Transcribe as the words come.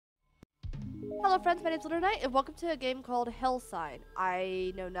Hello friends, my name's Lunernight, and welcome to a game called HellSign.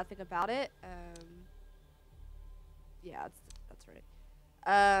 I know nothing about it. Yeah, that's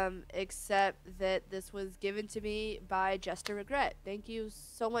right. Except that this was given to me by Jester Regret. Thank you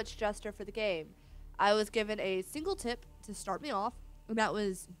so much, Jester, for the game. I was given a single tip to start me off, and that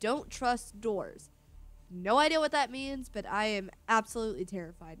was don't trust doors. No idea what that means, but I am absolutely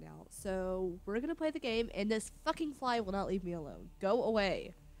terrified now. So we're gonna play the game, and this fucking fly will not leave me alone. Go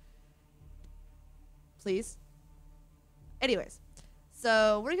away. Please. Anyways,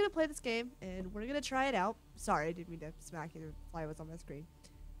 so we're gonna play this game and we're gonna try it out. Sorry, I didn't mean to smack you. The fly was on my screen.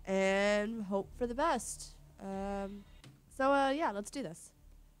 And hope for the best. Yeah, let's do this.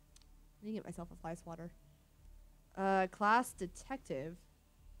 I need to get myself a fly swatter. Class detective.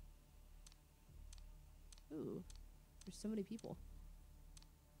 Ooh, there's so many people.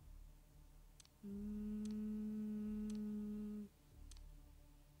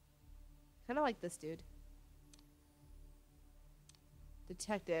 Kind of like this dude.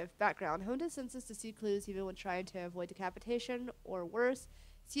 Detective. Background. Honed his senses to see clues even when trying to avoid decapitation, or worse,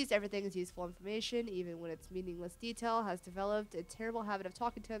 sees everything as useful information, even when it's meaningless detail, has developed a terrible habit of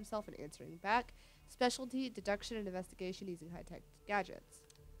talking to himself and answering back. Specialty, deduction, and investigation using high-tech gadgets.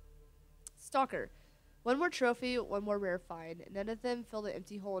 Stalker. One more trophy, one more rare find. None of them fill the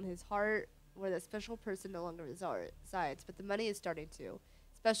empty hole in his heart where that special person no longer resides, but the money is starting to.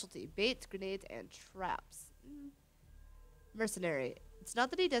 Specialty, baits, grenades, and traps. Mercenary. It's not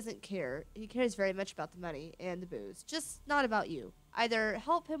that he doesn't care. He cares very much about the money and the booze. Just not about you. Either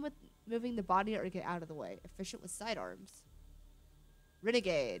help him with moving the body or get out of the way. Efficient with sidearms.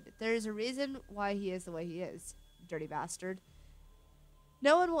 Renegade. There's a reason why he is the way he is. Dirty bastard.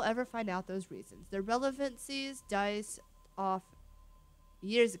 No one will ever find out those reasons. Their relevancies dies off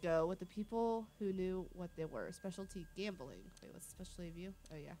years ago with the people who knew what they were. Specialty gambling. Wait, what's the specialty of you?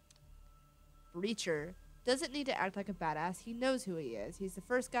 Oh, yeah. Breacher. Doesn't need to act like a badass. He knows who he is. He's the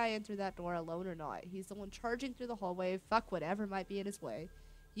first guy in through that door, alone or not. He's the one charging through the hallway. Fuck whatever might be in his way.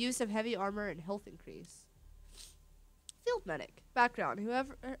 Use of heavy armor and health increase. Field medic. Background.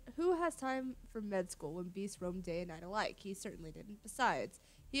 Who has time for med school when beasts roam day and night alike? He certainly didn't. Besides,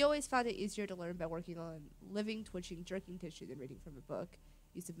 he always found it easier to learn by working on living, twitching, jerking tissue than reading from a book.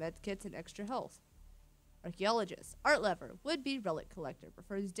 Use of med kits and extra health. Archaeologist. Art lover. Would-be relic collector.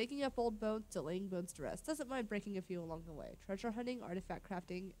 Prefers digging up old bones to laying bones to rest. Doesn't mind breaking a few along the way. Treasure hunting, artifact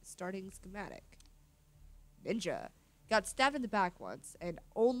crafting, starting schematic. Ninja. Got stabbed in the back once, and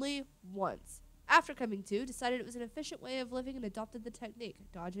only once. After coming to, decided it was an efficient way of living and adopted the technique.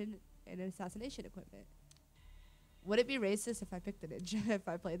 Dodging and assassination equipment. Would it be racist if I picked the ninja if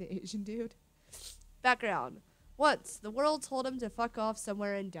I play the Asian dude? Background. Once, the world told him to fuck off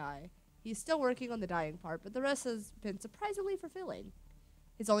somewhere and die. He's still working on the dying part, but the rest has been surprisingly fulfilling.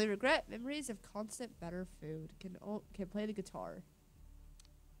 His only regret, memories of constant better food. Can play the guitar.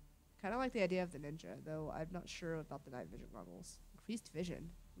 Kind of like the idea of the ninja, though I'm not sure about the night vision goggles. Increased vision.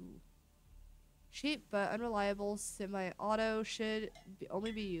 Ooh. Cheap but unreliable semi-auto should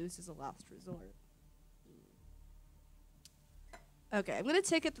only be used as a last resort. Okay, I'm going to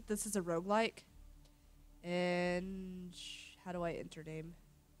take it that this is a roguelike. And how do I enter name?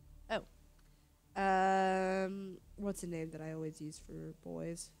 Oh. What's a name that I always use for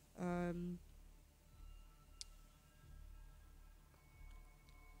boys?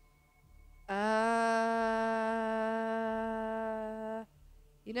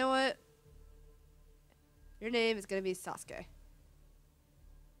 You know what? Your name is gonna be Sasuke.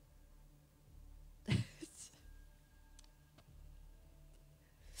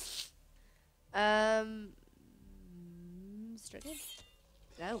 Stricken?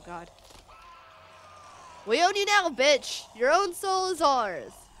 Oh god. We own you now, bitch! Your own soul is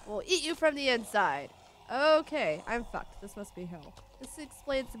ours! We'll eat you from the inside. Okay, I'm fucked. This must be hell. This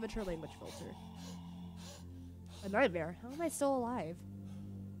explains the mature language filter. A nightmare. How am I still alive?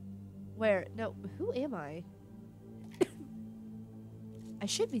 Where? No, who am I? I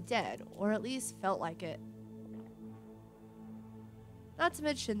should be dead, or at least felt like it. Not to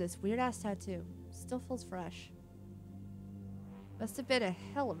mention this weird-ass tattoo. Still feels fresh. Must have been a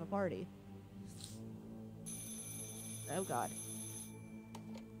hell of a party. Oh god.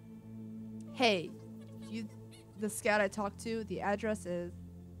 Hey, you, the scout I talked to, the address is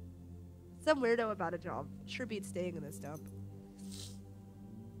some weirdo about a job. Sure beats staying in this dump.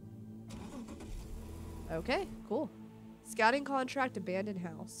 Okay, cool. Scouting contract, abandoned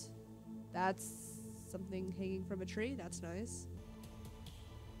house. That's something hanging from a tree. That's nice.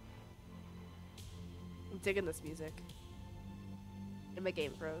 I'm digging this music. And my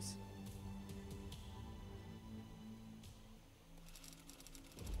game froze.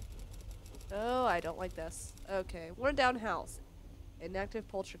 Oh, I don't like this. Okay, worn down house. Inactive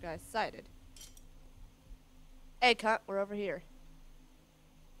poltergeist sighted. Hey, cunt, we're over here.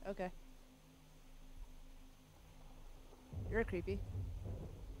 Okay. You're creepy.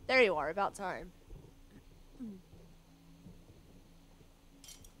 There you are, about time.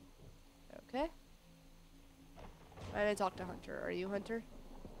 Okay. Why did I talk to Hunter? Are you Hunter?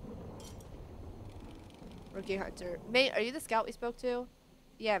 Rookie Hunter. Mate, are you the scout we spoke to?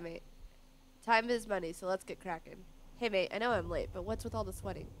 Yeah, mate. Time is money, so let's get cracking. Hey, mate, I know I'm late, but what's with all the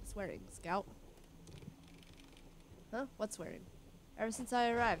swearing, scout? Huh? What swearing? Ever since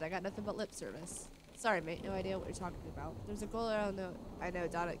I arrived, I got nothing but lip service. Sorry, mate, no idea what you're talking about. There's a girl I know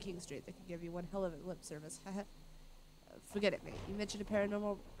down at King Street that can give you one hell of a lip service. Forget it, mate. You mentioned a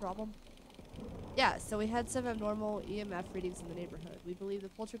paranormal problem? Yeah, so we had some abnormal EMF readings in the neighborhood. We believe the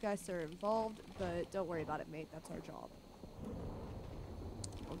poltergeists are involved, but don't worry about it, mate. That's our job.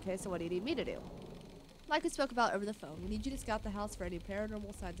 Okay, so what do you need me to do? Like we spoke about over the phone, we need you to scout the house for any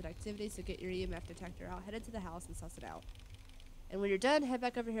paranormal signs and activity, so get your EMF detector out, head into the house, and suss it out. And when you're done, head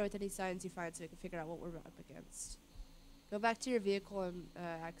back over here with any signs you find so we can figure out what we're up against. Go back to your vehicle and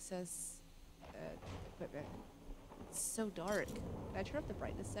access equipment. It's so dark. Can I turn up the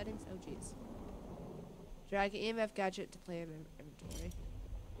brightness settings? Oh, jeez. Drag EMF gadget to play in inventory.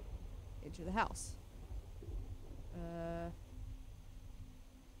 Enter the house.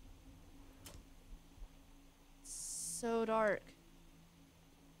 It's so dark.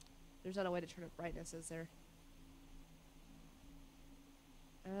 There's not a way to turn up brightness, is there?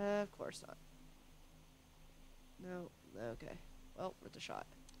 Of course not. No. Okay. Well, worth a shot.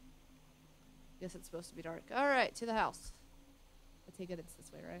 Guess it's supposed to be dark. Alright, to the house. I take it it's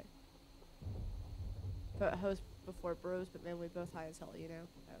this way, right? Put host before bros, but man, we both high as hell, you know?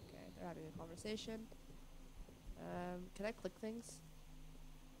 Okay, they're having a conversation. Can I click things?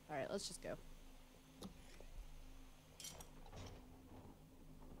 Alright, let's just go.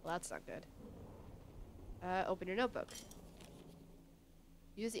 Well, that's not good. Open your notebook.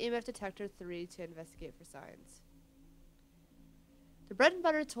 Use the EMF detector 3 to investigate for signs. The bread and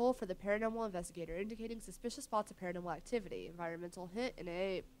butter tool for the paranormal investigator, indicating suspicious spots of paranormal activity. Environmental hint and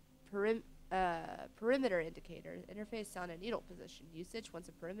a perimeter indicator. Interface sound and needle position. Usage: once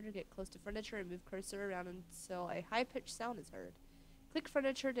a perimeter, get close to furniture and move cursor around until a high-pitched sound is heard. Click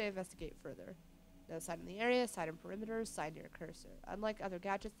furniture to investigate further. No sign in the area, sign in perimeter, sign near cursor. Unlike other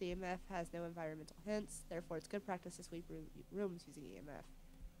gadgets, the EMF has no environmental hints, therefore it's good practice to sweep rooms using EMF.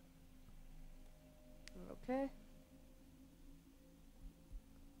 Okay.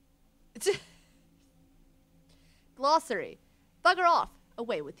 Glossary. Bugger off.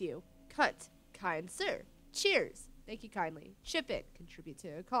 Away with you. Cunt. Kind sir. Cheers. Thank you kindly. Chip in. Contribute to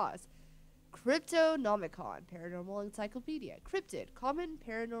a cause. Cryptonomicon. Paranormal encyclopedia. Cryptid. Common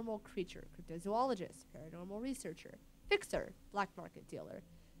paranormal creature. Cryptozoologist. Paranormal researcher. Fixer. Black market dealer.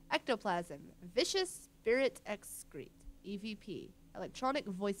 Ectoplasm. Vicious spirit excrete. EVP. Electronic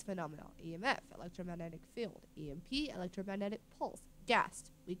voice phenomena. EMF. Electromagnetic field. EMP. Electromagnetic pulse.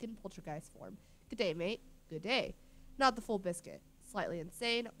 Gassed. Weakened poltergeist form. Good day, mate. Good day. Not the full biscuit. Slightly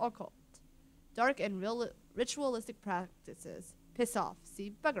insane. Occult. Dark and ritualistic practices. Piss off.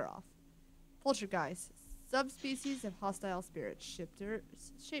 See, bugger off. Poltergeist. Subspecies of hostile spirits.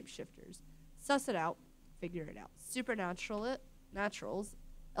 Shapeshifters. Suss it out. Figure it out. Naturals.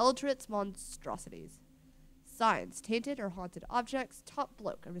 Eldritch monstrosities. Signs: tainted or haunted objects. Top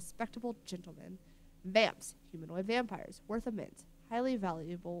bloke, a respectable gentleman. Vamps, humanoid vampires, worth a mint. Highly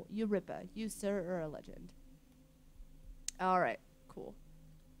valuable, Eurippa, you sir are a legend. Alright, cool.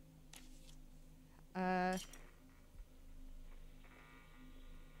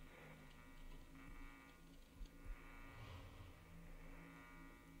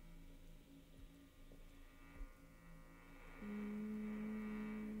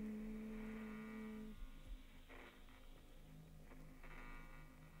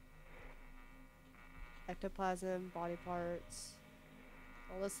 Ectoplasm, body parts.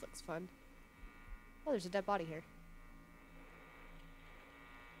 Oh, this looks fun. Oh, there's a dead body here.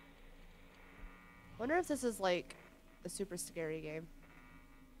 Wonder if this is like a super scary game.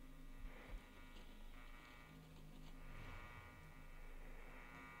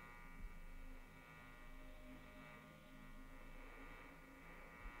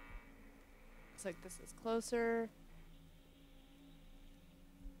 Looks like this is closer.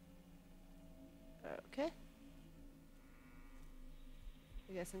 Okay.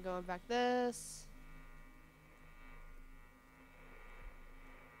 I guess I'm going back this.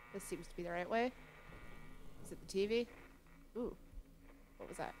 This seems to be the right way. Is it the TV? Ooh. What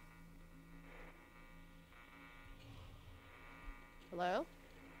was that? Hello?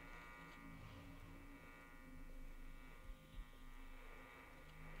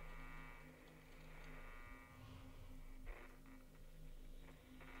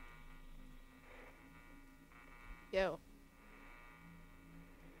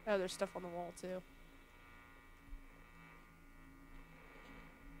 Oh, there's stuff on the wall too.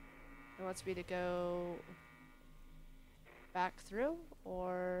 It wants me to go back through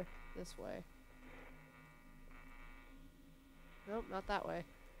or this way. Nope, not that way.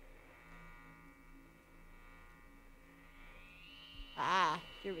 Ah,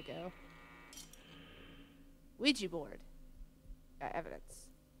 here we go. Ouija board. Got evidence.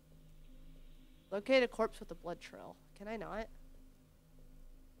 Locate a corpse with a blood trail. Can I not?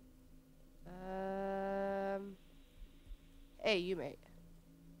 Hey, you mate.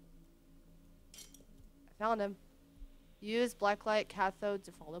 I found him. Use blacklight cathode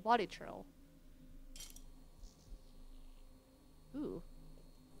to follow body trail. Ooh.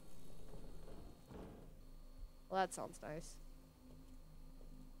 Well, that sounds nice.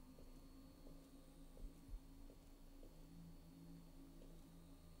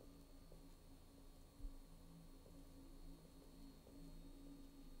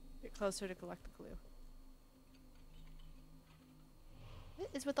 Get closer to collect the clue. What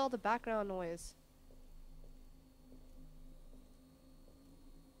is with all the background noise?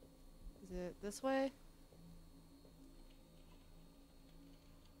 Is it this way?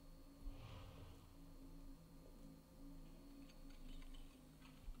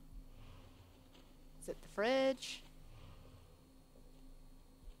 Is it the fridge?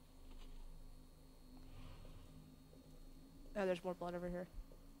 Oh, there's more blood over here.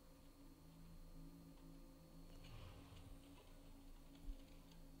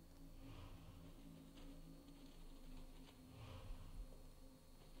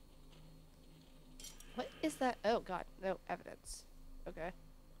 What is that? Oh god, no evidence. Okay.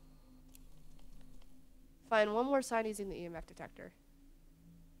 Find one more sign using the EMF detector.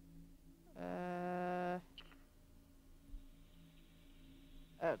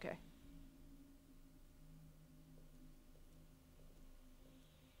 Okay.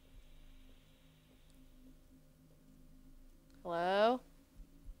 Hello?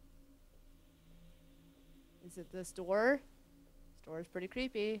 Is it this door? This door is pretty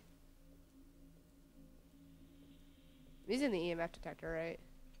creepy. I'm using the EMF detector, right?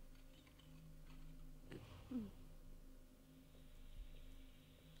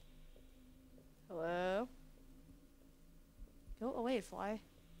 Hello? Go away, fly.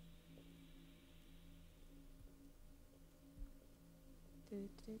 Do,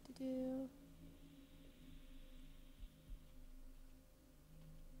 do, do, do.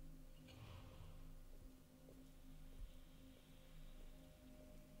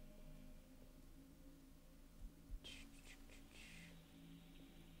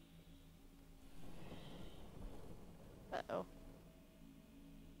 Uh-oh.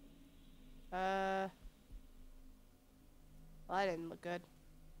 Well, that didn't look good.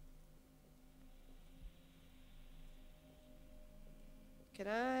 Can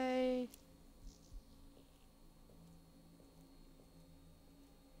I...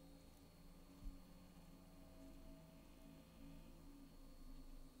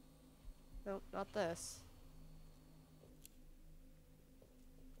 Nope, not this.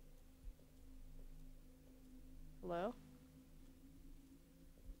 Hello?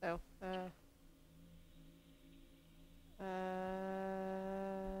 Oh,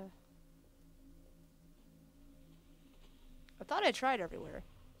 I thought I tried everywhere.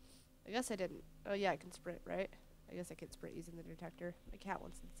 I guess I didn't. Oh yeah, I can sprint, right? I guess I can sprint using the detector. My cat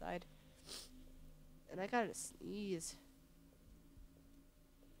wants inside. And I gotta sneeze.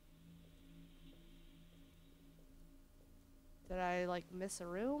 Did I, like, miss a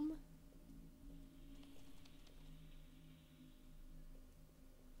room?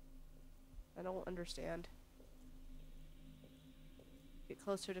 I don't understand. Get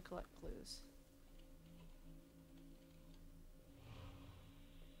closer to collect clues.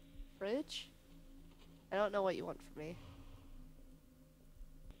 Fridge? I don't know what you want from me.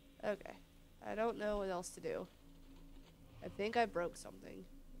 Okay. I don't know what else to do. I think I broke something.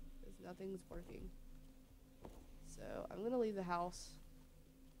 Because nothing's working. So, I'm gonna leave the house.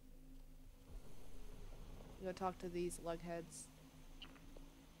 I'm gonna talk to these lugheads.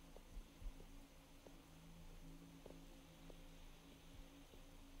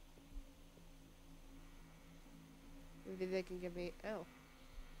 Maybe they can give me... Oh.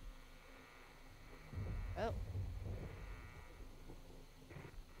 Oh.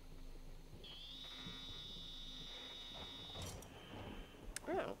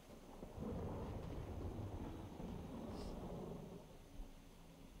 Oh.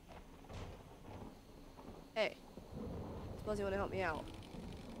 Hey. Suppose you want to help me out.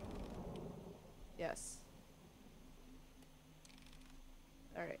 Yes.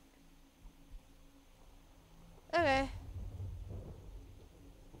 Alright. Okay.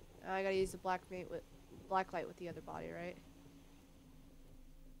 Now I gotta use the black light with the other body, right?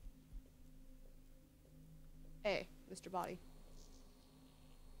 Hey, Mr. Body.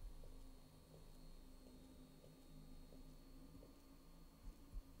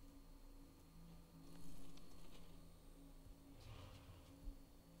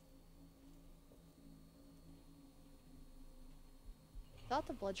 I thought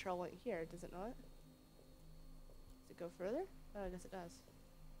the blood trail went here, does it not? Does it go further? Oh, I guess it does.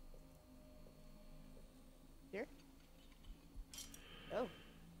 Here? Oh.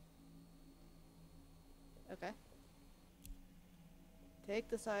 Okay. Take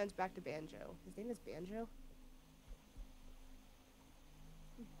the signs back to Banjo. His name is Banjo?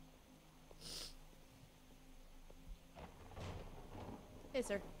 Hey,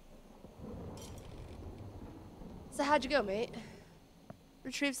 sir. So how'd you go, mate?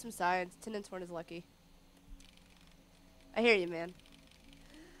 Retrieve some signs. Tendon's horn is lucky. I hear you, man.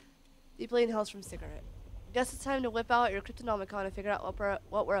 Deeply inhales from cigarette. Guess it's time to whip out your Cryptonomicon and figure out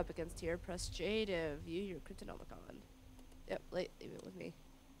what we're up against here. Press J to view your Cryptonomicon. Yep, leave it with me.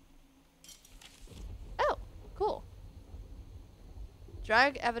 Oh, cool.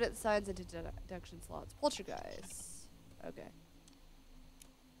 Drag evidence signs into deduction slots. Poltergeist. Okay.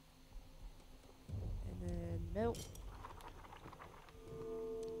 And then, nope.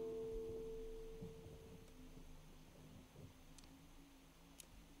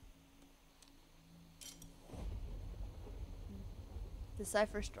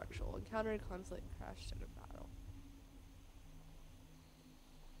 Decipher structural. Encounter conflict crashed in a battle.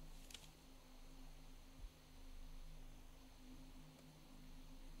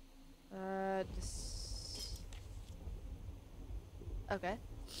 Okay.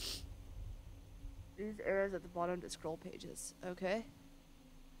 Use arrows at the bottom to scroll pages. Okay.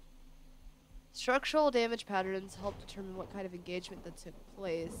 Structural damage patterns help determine what kind of engagement that took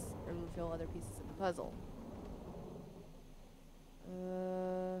place and reveal other pieces of the puzzle.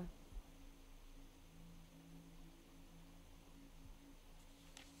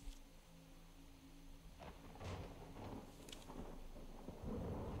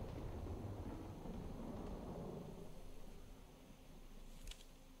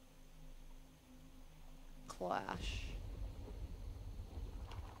 Clash.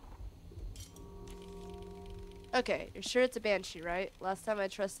 Okay, you're sure it's a banshee, right? Last time I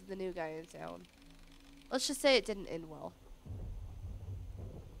trusted the new guy in town. Let's just say it didn't end well.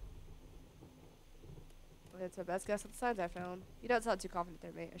 That's my best guess at the signs I found. You don't sound too confident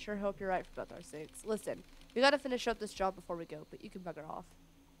there, mate. I sure hope you're right for both our sakes. Listen, we gotta finish up this job before we go, but you can bugger off.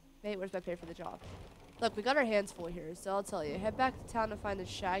 Mate, where's my pay for the job? Look, we got our hands full here, so I'll tell you. Head back to town and find the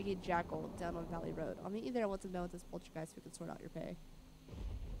shaggy jackal down on Valley Road. I'll meet you there once I'm done with this poltergeist so we can sort out your pay.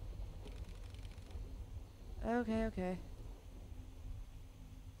 Okay, okay.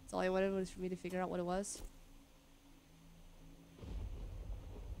 That's all I wanted was for me to figure out what it was.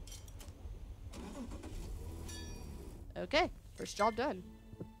 Okay, first job done.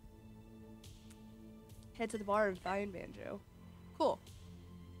 Head to the bar and find Banjo. Cool.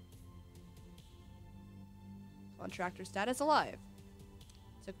 Contractor status alive.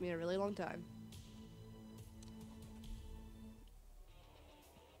 Took me a really long time.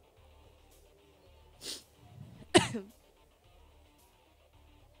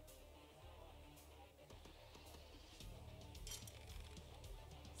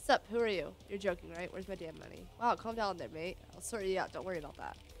 Sup, who are you? You're joking, right? Where's my damn money? Wow, calm down there, mate. I'll sort you out, don't worry about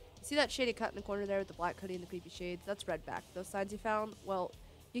that. You see that shady cut in the corner there with the black hoodie and the creepy shades? That's Redback. Those signs you found? Well,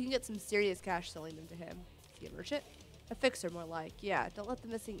 you can get some serious cash selling them to him. Is he a merchant? A fixer, more like. Yeah, don't let the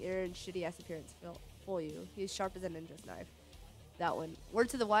missing ear and shitty-ass appearance fool you. He's sharp as a ninja's knife. That one. Word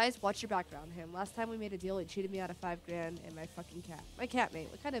to the wise, watch your background him. Last time we made a deal, he cheated me out of $5 grand and my fucking cat. My cat, mate.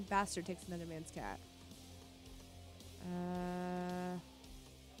 What kind of bastard takes another man's cat?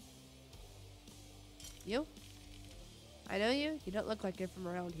 You? I know you? You don't look like you're from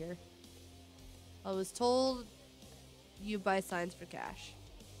around here. I was told you buy signs for cash.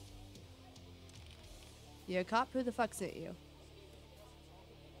 You a cop? Who the fuck sent you?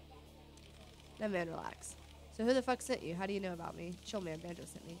 No, man, relax. So who the fuck sent you? How do you know about me? Chill, man. Banjo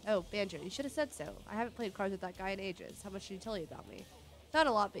sent me. Oh, Banjo, you should have said so. I haven't played cards with that guy in ages. How much did he tell you about me? Not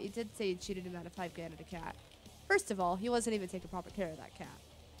a lot, but you did say you cheated him out of $5 grand and a cat. First of all, he wasn't even taking proper care of that cat.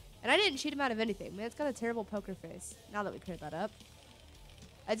 And I didn't cheat him out of anything. Man, it's got a terrible poker face. Now that we cleared that up.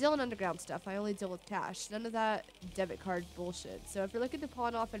 I deal in underground stuff. I only deal with cash. None of that debit card bullshit. So if you're looking to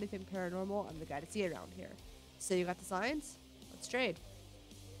pawn off anything paranormal, I'm the guy to see around here. So you got the signs? Let's trade.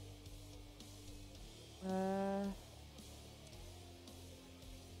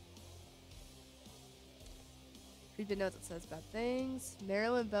 Creepy notes that says bad things.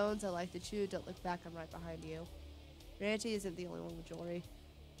 Marrow and bones I like to chew. Don't look back, I'm right behind you. Ranty isn't the only one with jewelry.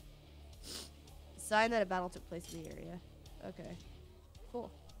 Sign that a battle took place in the area. Okay.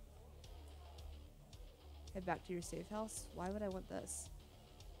 Cool. Head back to your safe house. Why would I want this?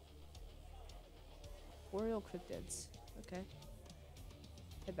 Boreal cryptids. Okay.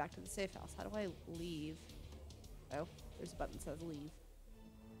 Head back to the safe house. How do I leave? Oh, there's a button that says leave.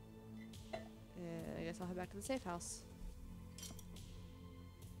 And I guess I'll head back to the safe house.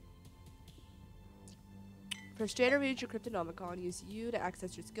 For standard read your Cryptonomicon, use U to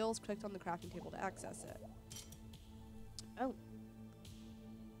access your skills. Click on the crafting table to access it. Oh.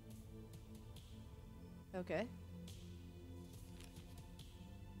 Okay.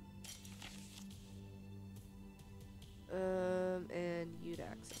 And U to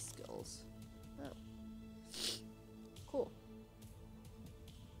access skills. Oh. Cool.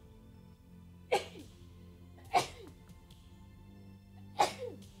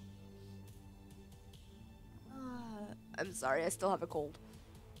 I'm sorry, I still have a cold.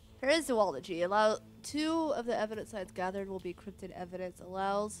 Parasitology. Allow 2 of the evidence signs gathered will be cryptid evidence.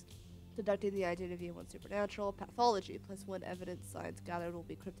 Allows deducting the identity of one supernatural. Pathology. +1 evidence signs gathered will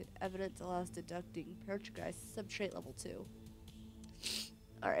be cryptid evidence. Allows deducting poltergeist subtrait level 2.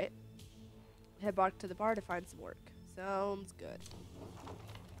 Alright. Head back to the bar to find some work. Sounds good.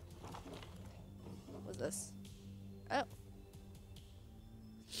 What was this? Oh.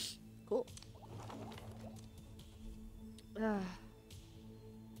 Cool.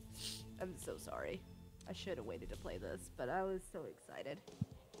 I'm so sorry. I should have waited to play this, but I was so excited.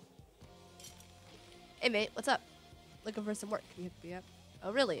 Hey mate, what's up? Looking for some work. Can you hook me up?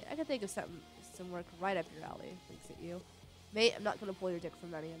 Oh really? I can think of some work right up your alley. Thanks at you. Mate, I'm not gonna pull your dick for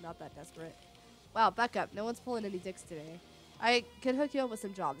money. I'm not that desperate. Wow, back up. No one's pulling any dicks today. I can hook you up with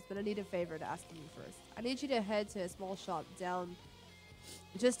some jobs, but I need a favor to ask from you first. I need you to head to a small shop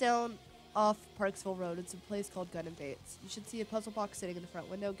just down off Parksville Road. It's a place called Gun and Baits. You should see a puzzle box sitting in the front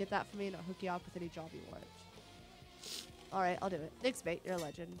window. Get that for me and I'll hook you up with any job you want. Alright, I'll do it. Thanks, mate. You're a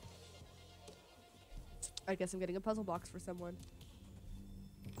legend. I guess I'm getting a puzzle box for someone.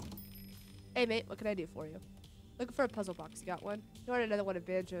 Hey, mate. What can I do for you? Looking for a puzzle box. You got one? You aren't another one of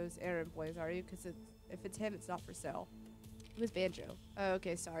Banjo's errand boys, are you? Because if it's him, it's not for sale. Who's Banjo? Oh,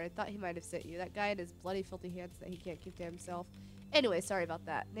 okay, sorry. I thought he might have sent you. That guy in his bloody, filthy hands that he can't keep to himself. Anyway, sorry about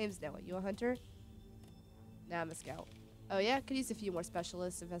that. Name's Noah. You a hunter? Nah, I'm a scout. Oh yeah? Could use a few more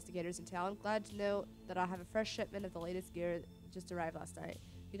specialists, investigators in town. Glad to know that I have a fresh shipment of the latest gear that just arrived last night.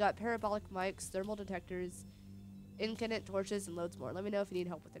 We got parabolic mics, thermal detectors, incandescent torches, and loads more. Let me know if you need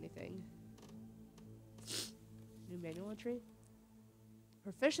help with anything. New manual entry?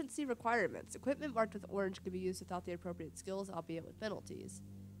 Proficiency requirements. Equipment marked with orange can be used without the appropriate skills, albeit with penalties.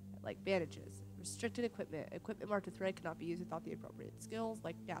 Like bandages. Restricted equipment. Equipment marked with red cannot be used without the appropriate skills,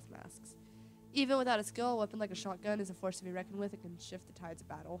 like gas masks. Even without a skill, a weapon like a shotgun is a force to be reckoned with and can shift the tides of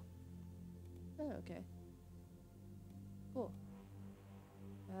battle. Oh, okay. Cool.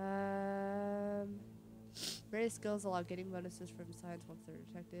 Various skills allow getting bonuses from signs once they're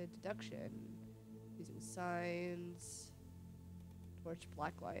detected. Deduction. Using signs. Torch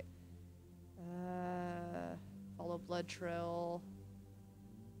blacklight. Follow blood trail.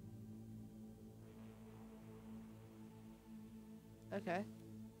 Okay.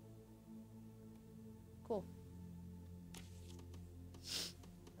 Cool.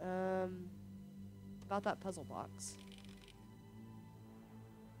 About that puzzle box.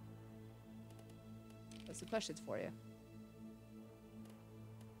 That's some questions for you.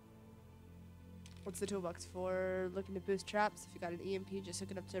 What's the toolbox for? Looking to boost traps. If you got an EMP, just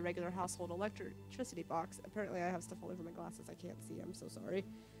hook it up to a regular household electricity box. Apparently I have stuff all over my glasses I can't see. I'm so sorry.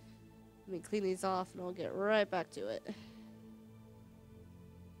 Let me clean these off and I'll get right back to it.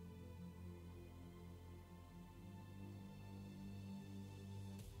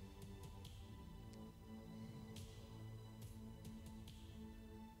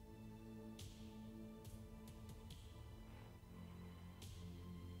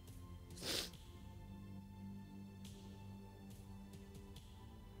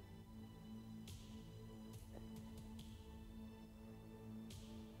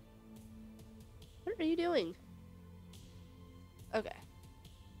 What are you doing? Okay.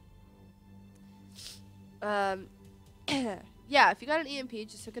 Yeah, if you got an EMP,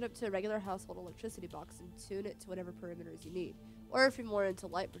 just hook it up to a regular household electricity box and tune it to whatever perimeters you need. Or if you're more into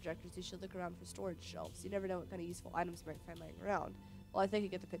light projectors, you should look around for storage shelves. You never know what kind of useful items you might find lying around. Well, I think you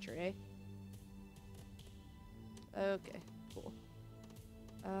get the picture, eh? Okay, cool.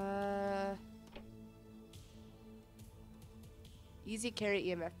 Easy carry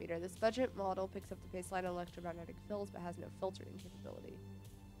EMF meter. This budget model picks up the baseline electromagnetic fields but has no filtering capability.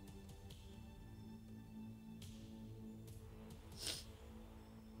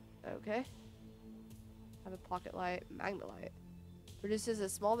 Okay. Have a pocket light, magnet light. Produces a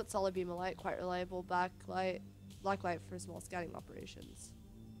small but solid beam of light, quite reliable black light for small scouting operations.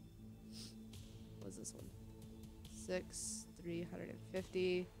 What is this one?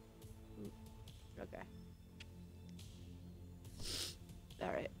 350. Ooh. Okay.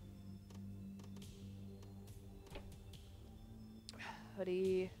 Alright.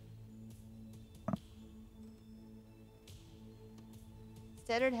 Hoodie.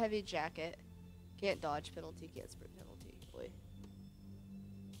 Standard heavy jacket. Can't dodge penalty, can't sprint penalty. Boy.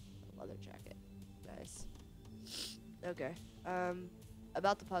 Leather jacket. Nice. Okay.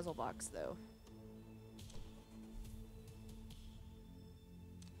 About the puzzle box, though.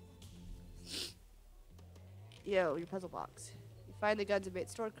 Yo, your puzzle box. You find the guns and bait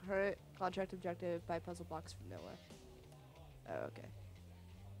store current contract objective by puzzle box from Noah. Oh, okay.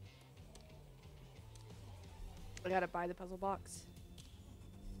 I gotta buy the puzzle box.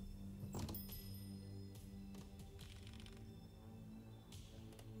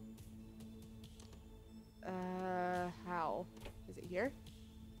 How? Is it here?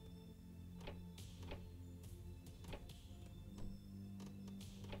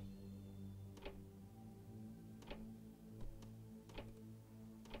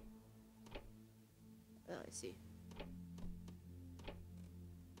 Oh, I see.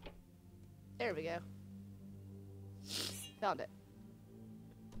 There we go. Found it.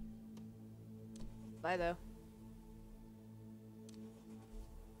 Bye, though.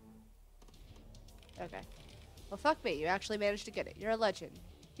 Okay. Well, fuck me. You actually managed to get it. You're a legend.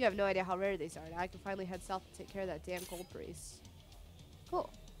 You have no idea how rare these are. Now I can finally head south and take care of that damn gold brace.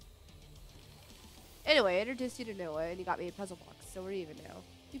 Cool. Anyway, I introduced you to Noah, and you got me a puzzle box, so we're even now.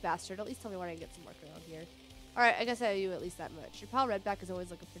 You bastard. At least tell me where I can get some work around here. Alright, I guess I owe you at least that much. Your pal Redback is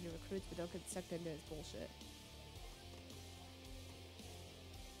always looking for new recruits, but don't get sucked into his bullshit.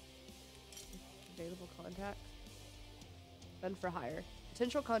 Available contact. Done for hire.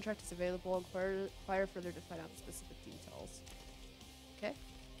 Potential contract is available. Inquire further to find out the specific details. Okay.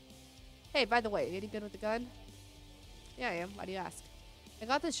 Hey, by the way, any good with the gun? Yeah, I am. Why do you ask? I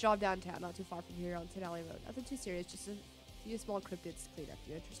got this job downtown, not too far from here on Tin Alley Road. Nothing too serious, just a few small cryptids to clean up.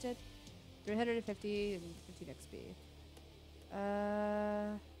 You interested? 350 and 15 XP.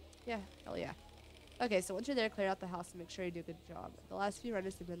 Yeah, hell yeah. Okay, so once you're there, clear out the house and make sure you do a good job. The last few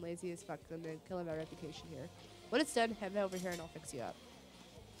runners have been lazy as fuck, and they're killing my reputation here. When it's done, head over here and I'll fix you up.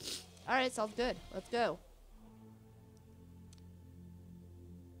 Alright, sounds good. Let's go.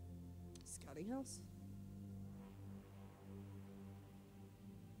 Scouting house?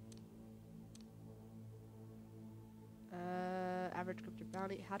 Average cryptic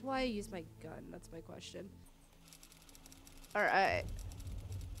bounty. How do I use my gun? That's my question. Alright.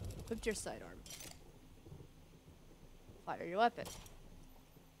 Equip your sidearm. Fire your weapon.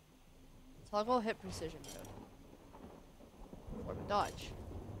 Toggle hit precision mode. Perform a dodge.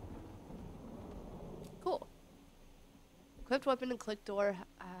 Cool. Equipped weapon and click door,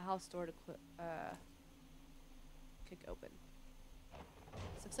 house door to kick open.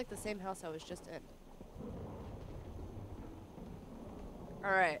 This looks like the same house I was just in.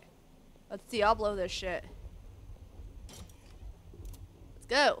 Alright. Let's Diablo this shit. Let's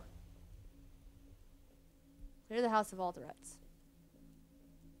go. Clear the house of all threats.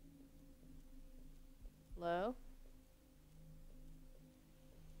 Hello?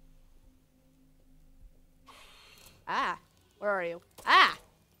 Ah! Where are you? Ah!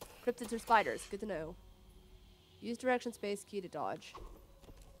 Cryptids or spiders. Good to know. Use direction space key to dodge.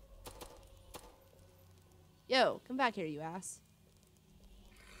 Yo, come back here, you ass.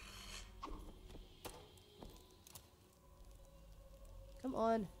 Come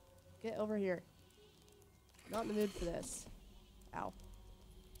on. Get over here. Not in the mood for this. Ow.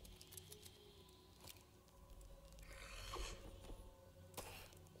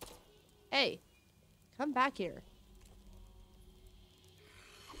 Hey. Come back here.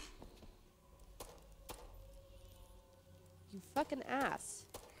 You fucking ass.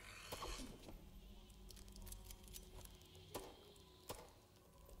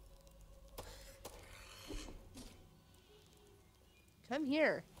 Come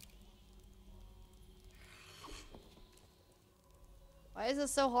here. Why is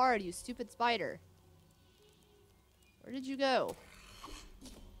this so hard, you stupid spider? Where did you go?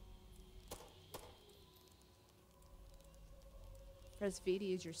 Press V to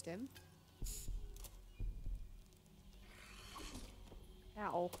use your stim.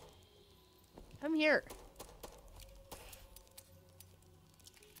 Ow. Come here.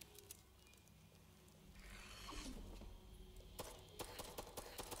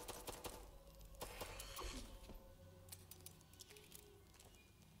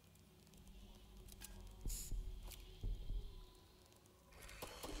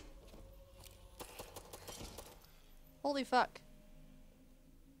 Holy fuck.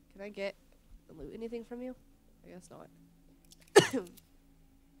 Can I get loot anything from you? I guess not. Goddamn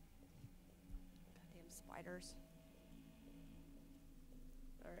spiders.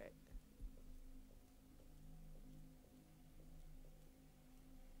 Alright.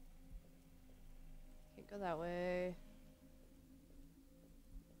 Can't go that way.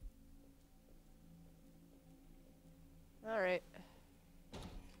 Alright.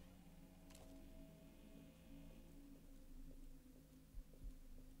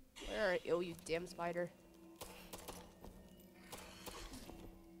 Where are you? Oh, you damn spider.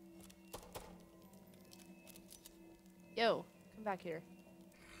 Yo, come back here.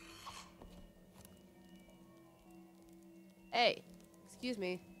 Hey, excuse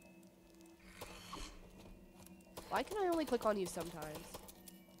me. Why can I only click on you sometimes?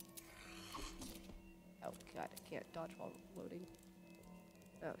 Oh god, I can't dodge while loading.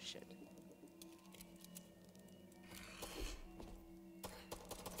 Oh shit.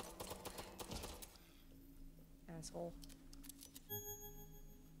 Asshole.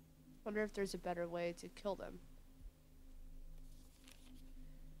 Wonder if there's a better way to kill them.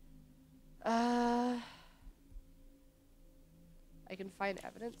 I can find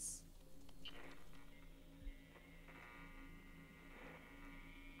evidence.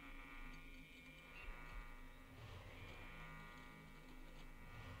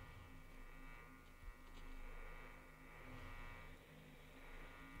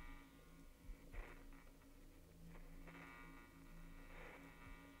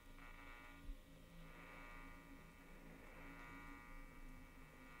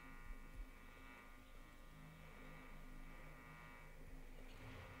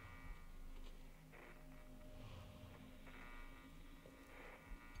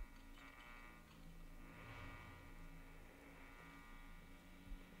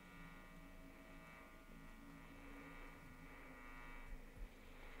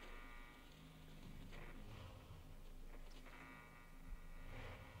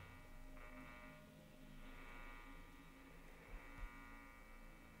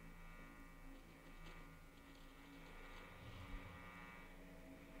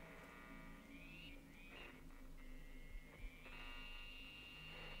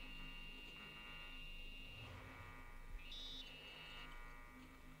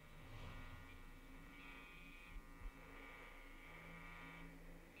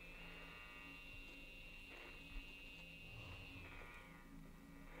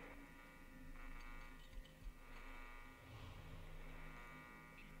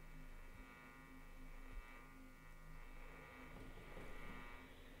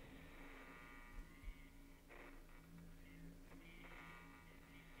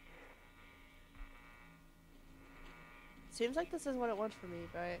 Seems like this is what it wants for me,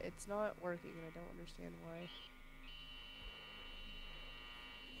 but it's not working and I don't understand why.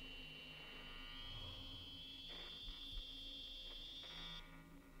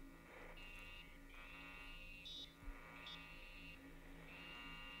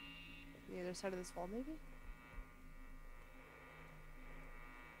 The other side of this wall, maybe?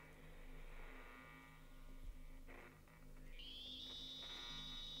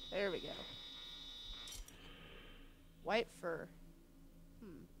 There we go. White fur.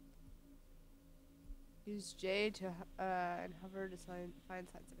 Use J to and hover to find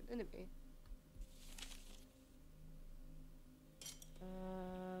signs of an enemy.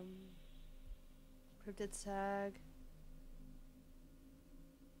 Cryptid tag.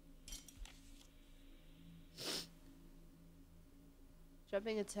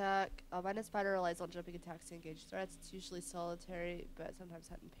 Jumping attack. Albino spider relies on jumping attacks to engage threats. It's usually solitary, but sometimes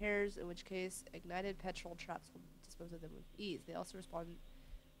hunt in pairs, in which case ignited petrol traps will dispose of them with ease. They also respond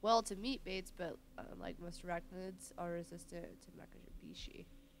well to meat baits, but unlike most arachnids, are resistant to makajibishi.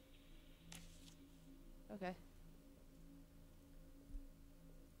 Okay.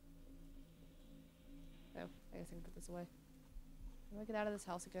 Oh, I guess I can put this away. How do I get out of this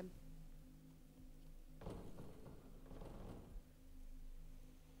house again?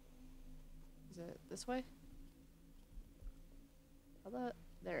 Is it this way? How the...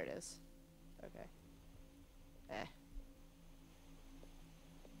 There it is. Okay. Eh.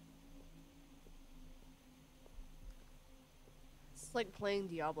 It's like playing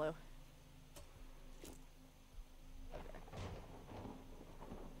Diablo. Okay.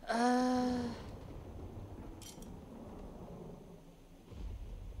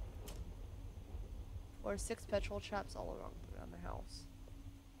 Or 6 petrol traps all around the house.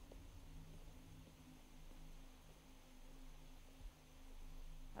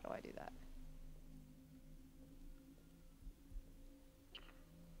 How do I do that?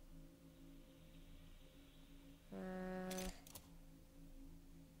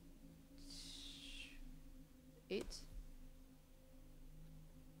 8?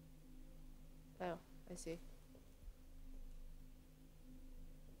 Oh, I see.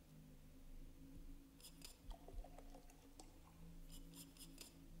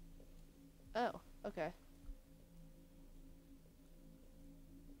 Oh, okay.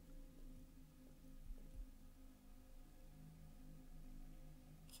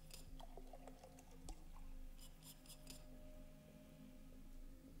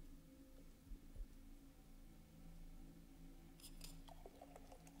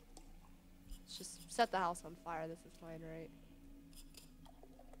 Let's just set the house on fire. This is fine, right?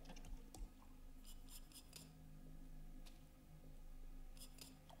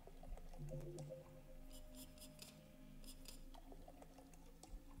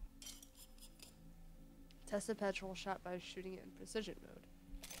 Test the petrol shot by shooting it in precision mode.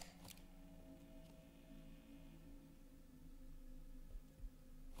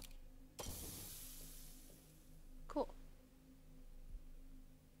 Cool.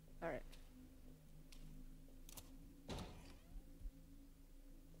 Alright.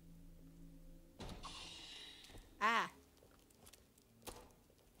 Ah!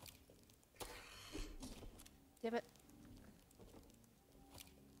 Damn it.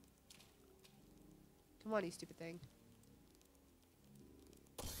 Come on, you stupid thing.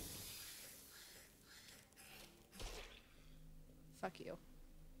 Fuck you.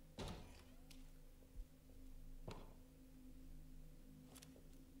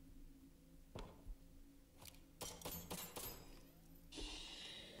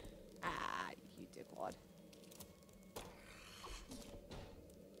 Ah, you dickwad.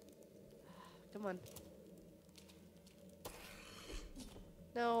 Come on.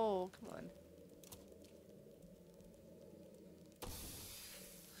 No, come on.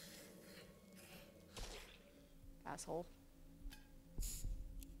 Asshole.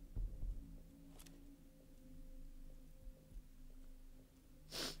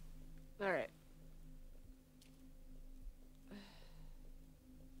 Alright.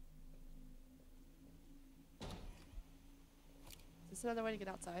 Is this another way to get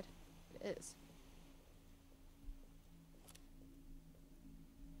outside? It is.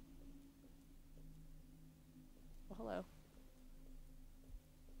 Well, hello.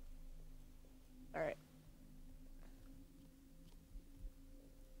 Alright.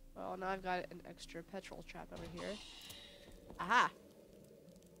 Well, now I've got an extra petrol trap over here. Aha!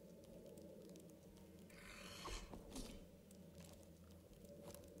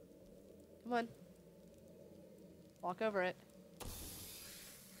 Come on. Walk over it.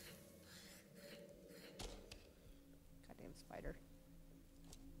 Goddamn spider.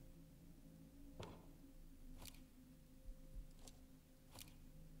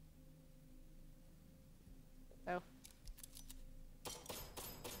 Oh.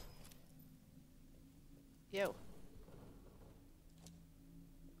 Yo.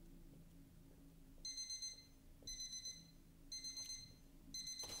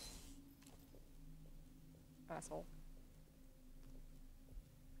 Asshole.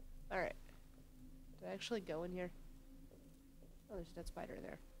 Alright. Did I actually go in here? Oh, there's a dead spider in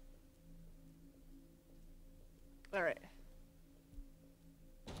there. Alright.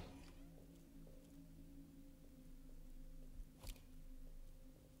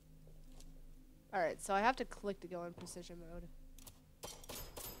 Alright, so I have to click to go in precision mode.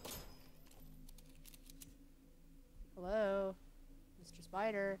 Hello? Mr.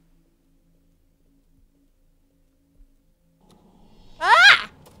 Spider. Ah!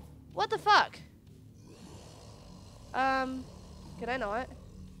 What the fuck? Can I not?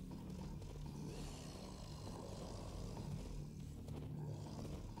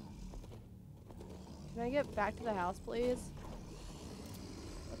 Can I get back to the house, please?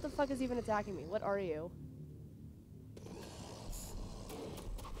 What the fuck is even attacking me? What are you?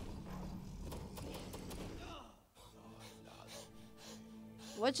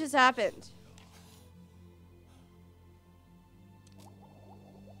 What just happened?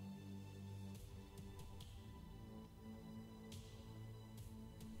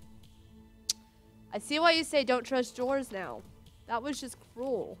 I see why you say don't trust doors now. That was just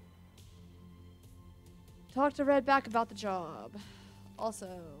cruel. Talk to Redback about the job. Also,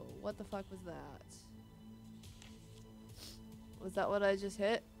 what the fuck was that? Was that what I just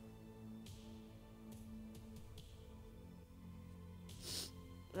hit?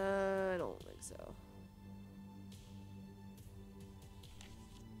 I don't think so.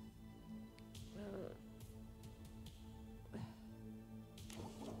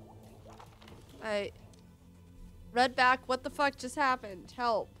 Redback, what the fuck just happened?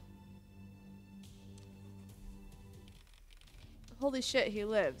 Help. Holy shit, he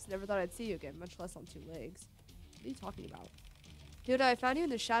lives. Never thought I'd see you again, much less on 2 legs. What are you talking about? Dude, I found you in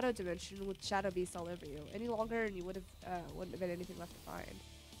the shadow dimension with shadow beasts all over you. Any longer and you wouldn't have been anything left to find.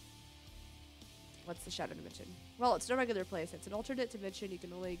 What's the shadow dimension? Well, it's no regular place. It's an alternate dimension you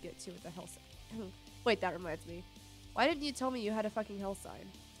can only get to with the HellSign. Wait, that reminds me. Why didn't you tell me you had a fucking HellSign?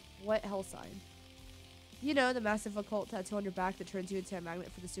 What HellSign? You know, the massive occult tattoo on your back that turns you into a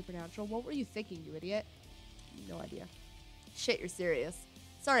magnet for the supernatural. What were you thinking, you idiot? No idea. Shit, you're serious.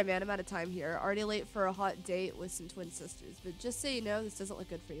 Sorry, man, I'm out of time here. Already late for a hot date with some twin sisters. But just so you know, this doesn't look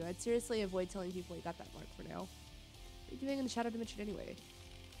good for you. I'd seriously avoid telling people you got that mark for now. What are you doing in the shadow dimension anyway?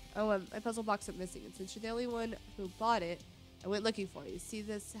 Oh, my puzzle box went missing, and since you're the only one who bought it, I went looking for you. See,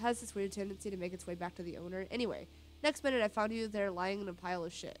 this has this weird tendency to make its way back to the owner. Anyway, next minute I found you there lying in a pile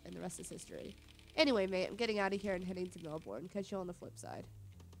of shit, and the rest is history. Anyway, mate, I'm getting out of here and heading to Melbourne. Catch you on the flip side.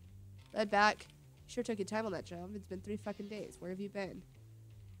 Bed back. Sure took your time on that job. It's been 3 fucking days. Where have you been?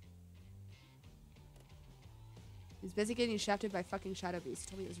 He was busy getting shafted by fucking shadow beasts.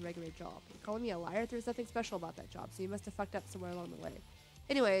 He told me it was a regular job. You're calling me a liar? There's nothing special about that job, so you must have fucked up somewhere along the way.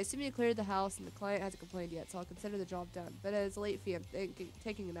 Anyway, assuming you cleared the house and the client hasn't complained yet, so I'll consider the job done. But as a late fee, I'm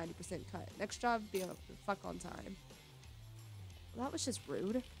taking a 90% cut. Next job, be a fuck on time. Well, that was just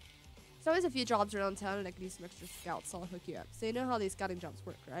rude. There's always a few jobs around town, and I can use some extra scouts, so I'll hook you up. So you know how these scouting jobs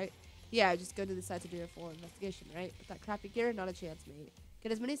work, right? Yeah, just go to the site to do a full investigation, right? With that crappy gear, not a chance, mate.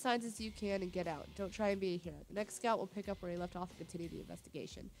 Get as many signs as you can and get out. Don't try and be a hero. The next scout will pick up where he left off and continue the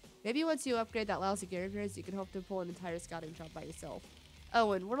investigation. Maybe once you upgrade that lousy gear of yours, you can hope to pull an entire scouting job by yourself.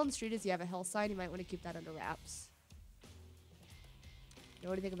 Oh, and word on the street is you have a HellSign. You might want to keep that under wraps.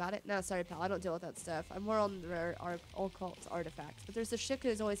 Know anything about it? No, sorry, pal. I don't deal with that stuff. I'm more on the occult artifacts. But there's a chick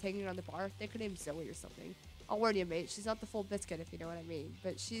who's always hanging around the bar. I think her name's Zoe or something. I'll warn you, mate. She's not the full biscuit, if you know what I mean.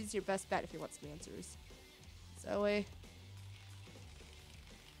 But she's your best bet if you want some answers. Zoe.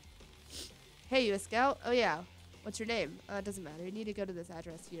 Hey, you a scout? Oh, yeah. What's your name? It doesn't matter. You need to go to this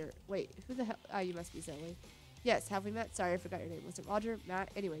address here. Wait, who the hell? Ah, you must be Zoe. Yes, have we met? Sorry, I forgot your name. Was it Roger? Matt?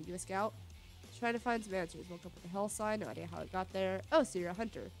 Anyway, you a scout? Trying to find some answers. Woke up with the HellSign. No idea how it got there. Oh, so you're a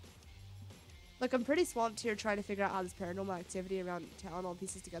hunter. Look, I'm pretty swamped here trying to figure out how this paranormal activity around town all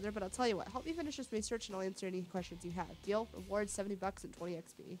pieces together, but I'll tell you what. Help me finish this research and I'll answer any questions you have. Deal? Reward $70 and 20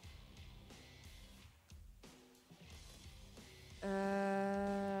 XP.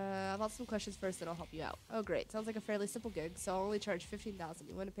 I'll have some questions first, then I'll help you out. Oh, great. Sounds like a fairly simple gig, so I'll only charge $15,000.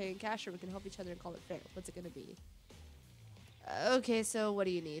 You want to pay in cash, or we can help each other and call it fair? What's it going to be? Okay, so what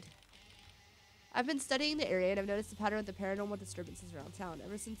do you need? I've been studying the area, and I've noticed a pattern of the paranormal disturbances around town.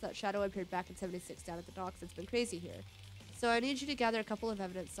 Ever since that shadow appeared back in '76 down at the docks, it's been crazy here. So I need you to gather a couple of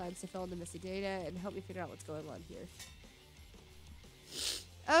evidence signs to fill in the missing data and help me figure out what's going on here.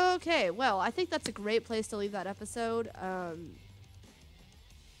 Okay, well, I think that's a great place to leave that episode.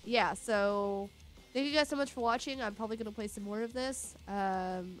 Yeah, so thank you guys so much for watching. I'm probably going to play some more of this.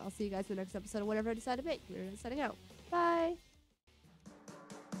 I'll see you guys in the next episode of whatever I decide to make. We're signing out. Bye!